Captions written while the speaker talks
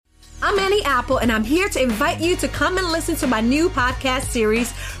I'm Annie Apple, and I'm here to invite you to come and listen to my new podcast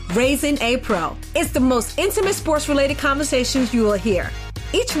series, Raising a Pro. It's the most intimate sports-related conversations you will hear.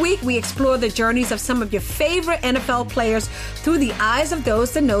 Each week, we explore the journeys of some of your favorite NFL players through the eyes of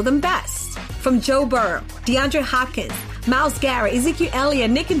those that know them best. From Joe Burrow, DeAndre Hopkins, Myles Garrett, Ezekiel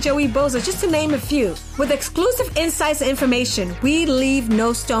Elliott, Nick and Joey Bosa, just to name a few. With exclusive insights and information, we leave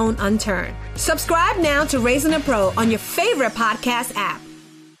no stone unturned. Subscribe now to Raising a Pro on your favorite podcast app.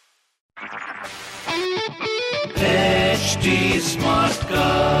 HT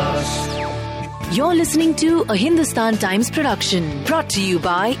Smartcast. You're listening to a Hindustan Times production brought to you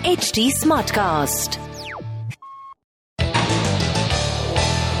by HT Smartcast.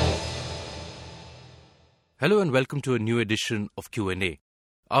 Hello and welcome to a new edition of Q&A,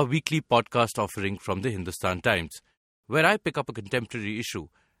 our weekly podcast offering from the Hindustan Times, where I pick up a contemporary issue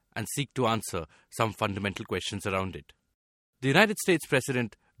and seek to answer some fundamental questions around it. The United States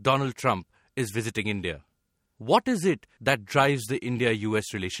President Donald Trump is visiting India. What is it that drives the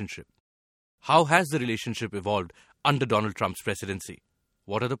India-US relationship? How has the relationship evolved under Donald Trump's presidency?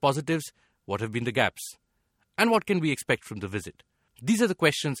 What are the positives? What have been the gaps? And what can we expect from the visit? These are the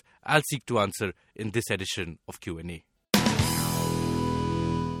questions I'll seek to answer in this edition of Q&A.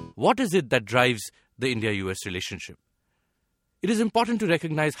 What is it that drives the India-US relationship? It is important to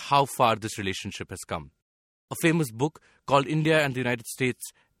recognize how far this relationship has come. A famous book called India and the United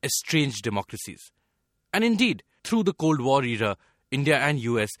States, Estranged Democracies. And indeed, through the Cold War era, India and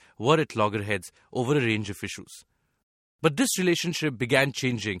US were at loggerheads over a range of issues. But this relationship began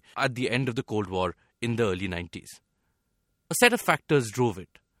changing at the end of the Cold War in the early 90s. A set of factors drove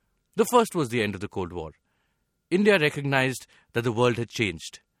it. The first was the end of the Cold War. India recognized that the world had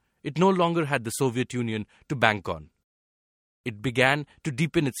changed. It no longer had the Soviet Union to bank on. It began to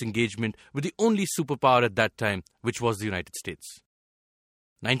deepen its engagement with the only superpower at that time, which was the United States.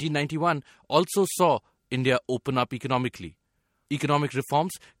 1991 also saw India open up economically. Economic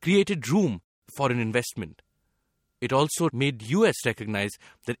reforms created room for an investment. It also made US recognize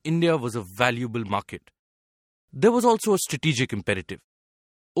that India was a valuable market. There was also a strategic imperative.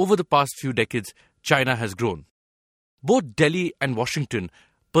 Over the past few decades, China has grown. Both Delhi and Washington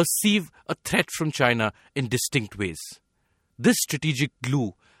perceive a threat from China in distinct ways. This strategic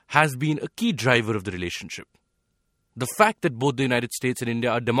glue has been a key driver of the relationship. The fact that both the United States and India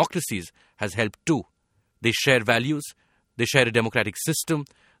are democracies has helped too. They share values, they share a democratic system,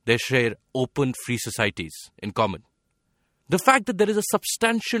 they share open, free societies in common. The fact that there is a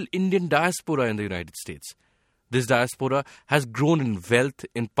substantial Indian diaspora in the United States. This diaspora has grown in wealth,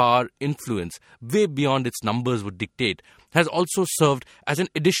 in power, influence, way beyond its numbers would dictate, has also served as an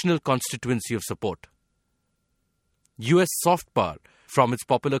additional constituency of support. US soft power, from its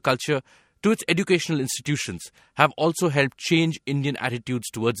popular culture to its educational institutions, have also helped change Indian attitudes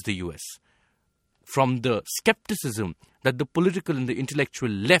towards the US. From the skepticism that the political and the intellectual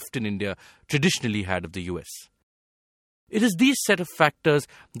left in India traditionally had of the US. It is these set of factors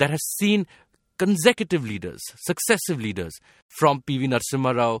that has seen consecutive leaders, successive leaders, from P.V.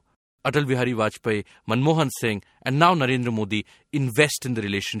 Narasimha Rao, Atal Bihari Vajpayee, Manmohan Singh, and now Narendra Modi invest in the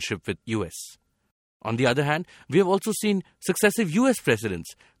relationship with US. On the other hand, we have also seen successive US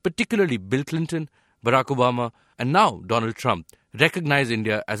presidents, particularly Bill Clinton, Barack Obama, and now Donald Trump, recognize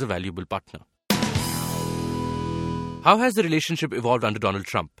India as a valuable partner. How has the relationship evolved under Donald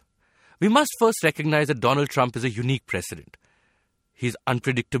Trump? We must first recognize that Donald Trump is a unique president. He is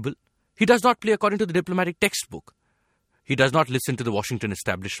unpredictable. He does not play according to the diplomatic textbook. He does not listen to the Washington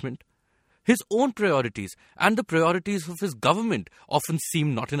establishment. His own priorities and the priorities of his government often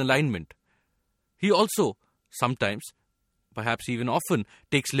seem not in alignment. He also, sometimes, perhaps even often,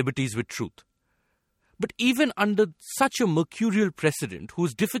 takes liberties with truth. But even under such a mercurial president who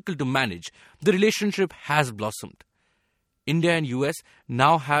is difficult to manage, the relationship has blossomed. India and US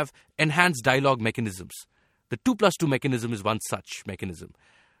now have enhanced dialogue mechanisms. The 2+2 mechanism is one such mechanism.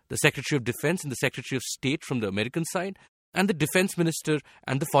 The Secretary of Defense and the Secretary of State from the American side and the Defense Minister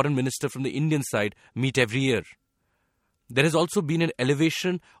and the Foreign Minister from the Indian side meet every year. There has also been an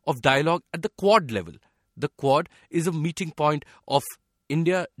elevation of dialogue at the Quad level. The Quad is a meeting point of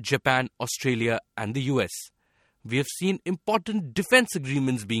India, Japan, Australia and the US. We have seen important defense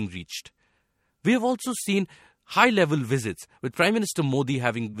agreements being reached. We have also seen high-level visits, with Prime Minister Modi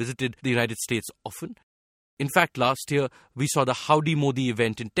having visited the United States often. In fact, last year, we saw the Howdy Modi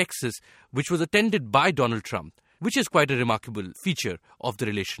event in Texas, which was attended by Donald Trump, which is quite a remarkable feature of the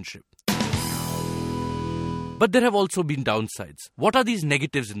relationship. But there have also been downsides. What are these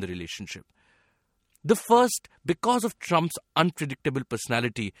negatives in the relationship? The first, because of Trump's unpredictable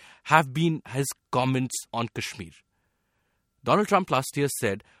personality, have been his comments on Kashmir. Donald Trump last year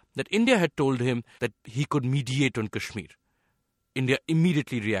said that India had told him that he could mediate on Kashmir. India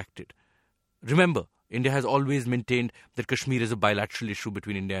immediately reacted. Remember, India has always maintained that Kashmir is a bilateral issue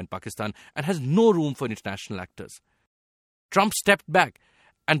between India and Pakistan and has no room for international actors. Trump stepped back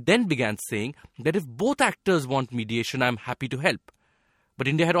and then began saying that if both actors want mediation, I'm happy to help. But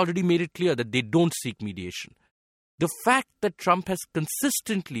India had already made it clear that they don't seek mediation. The fact that Trump has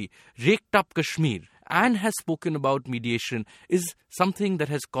consistently raked up Kashmir and has spoken about mediation is something that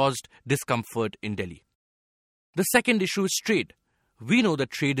has caused discomfort in Delhi. The second issue is trade. We know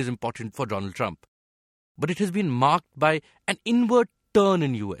that trade is important for Donald Trump, but it has been marked by an inward turn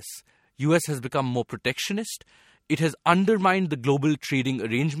in US. US has become more protectionist. It has undermined the global trading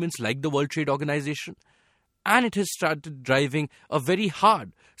arrangements like the World Trade Organization, and it has started driving a very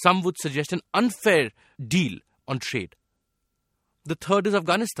hard, some would suggest an unfair deal on trade. The third is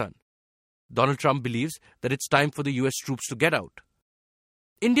Afghanistan. Donald Trump believes that it's time for the US troops to get out.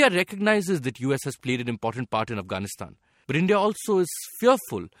 India recognizes that US has played an important part in Afghanistan, but India also is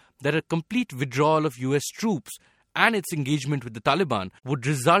fearful that a complete withdrawal of US troops and its engagement with the Taliban would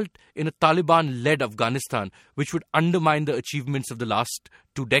result in a Taliban-led Afghanistan, which would undermine the achievements of the last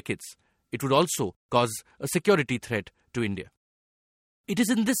 2 decades. It would also cause a security threat to India. It is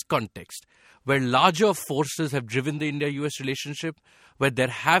in this context where larger forces have driven the India-US relationship, where there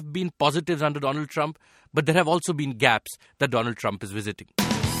have been positives under Donald Trump, but there have also been gaps that Donald Trump is visiting.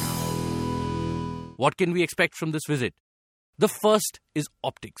 What can we expect from this visit? The first is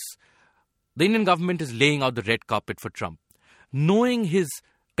optics. The Indian government is laying out the red carpet for Trump. Knowing his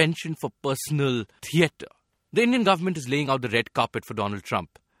penchant for personal theatre, the Indian government is laying out the red carpet for Donald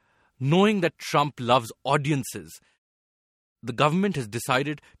Trump. Knowing that Trump loves audiences, the government has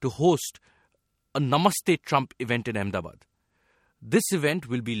decided to host a Namaste Trump event in Ahmedabad. This event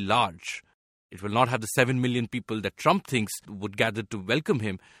will be large. It will not have the 7 million people that Trump thinks would gather to welcome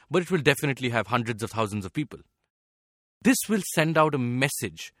him, but it will definitely have hundreds of thousands of people. This will send out a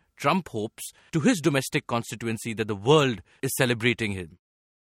message, Trump hopes, to his domestic constituency that the world is celebrating him.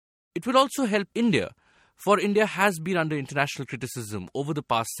 It will also help India, for India has been under international criticism over the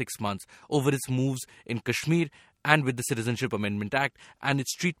past 6 months over its moves in Kashmir and with the Citizenship Amendment Act and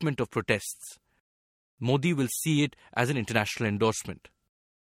its treatment of protests. Modi will see it as an international endorsement.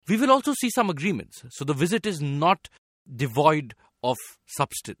 We will also see some agreements, so the visit is not devoid of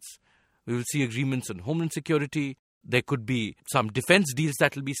substance. We will see agreements on homeland security. There could be some defense deals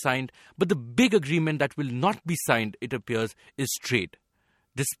that will be signed, but the big agreement that will not be signed, it appears, is trade.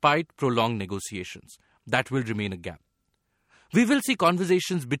 Despite prolonged negotiations, that will remain a gap. We will see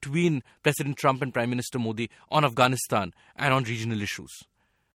conversations between President Trump and Prime Minister Modi on Afghanistan and on regional issues.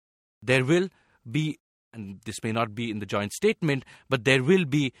 There will be, and this may not be in the joint statement, but there will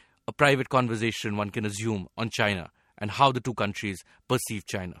be a private conversation, one can assume, on China and how the two countries perceive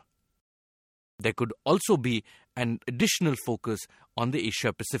China. There could also be an additional focus on the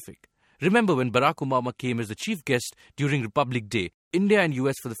Asia Pacific. Remember, when Barack Obama came as the chief guest during Republic Day, India and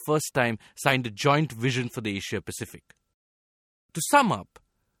US for the first time signed a joint vision for the Asia Pacific. To sum up,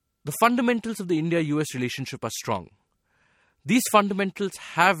 the fundamentals of the India-US relationship are strong. These fundamentals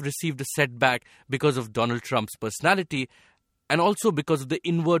have received a setback because of Donald Trump's personality and also because of the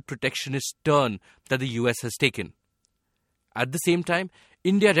inward protectionist turn that the US has taken. At the same time,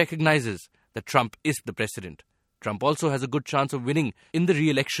 India recognizes that Trump is the president. Trump also has a good chance of winning in the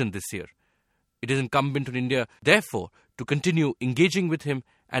re-election this year. It is incumbent on India, therefore, to continue engaging with him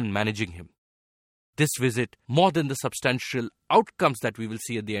and managing him. This visit, more than the substantial outcomes that we will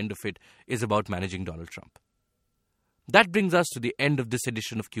see at the end of it, is about managing Donald Trump. That brings us to the end of this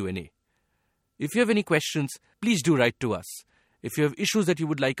edition of Q&A. If you have any questions, please do write to us. If you have issues that you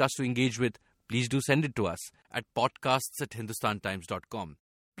would like us to engage with, please do send it to us at podcasts@hindustantimes.com.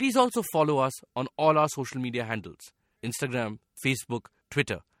 Please also follow us on all our social media handles, Instagram, Facebook,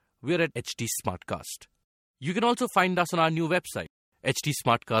 Twitter. We're at HT Smartcast. You can also find us on our new website,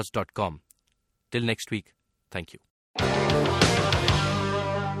 htsmartcast.com. Till next week, thank you.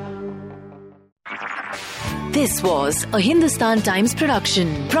 This was a Hindustan Times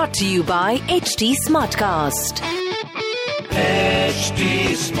production brought to you by HT Smartcast.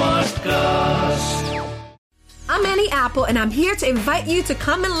 HT Smartcast. I'm Annie Apple, and I'm here to invite you to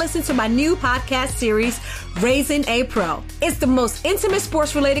come and listen to my new podcast series, Raising a Pro. It's the most intimate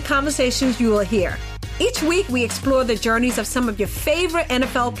sports-related conversations you will hear. Each week, we explore the journeys of some of your favorite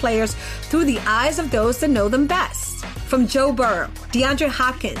NFL players through the eyes of those that know them best. From Joe Burrow, DeAndre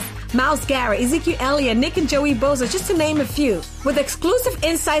Hopkins, Myles Garrett, Ezekiel Elliott, Nick and Joey Bosa, just to name a few. With exclusive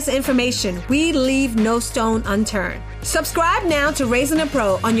insights and information, we leave no stone unturned. Subscribe now to Raising a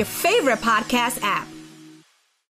Pro on your favorite podcast app.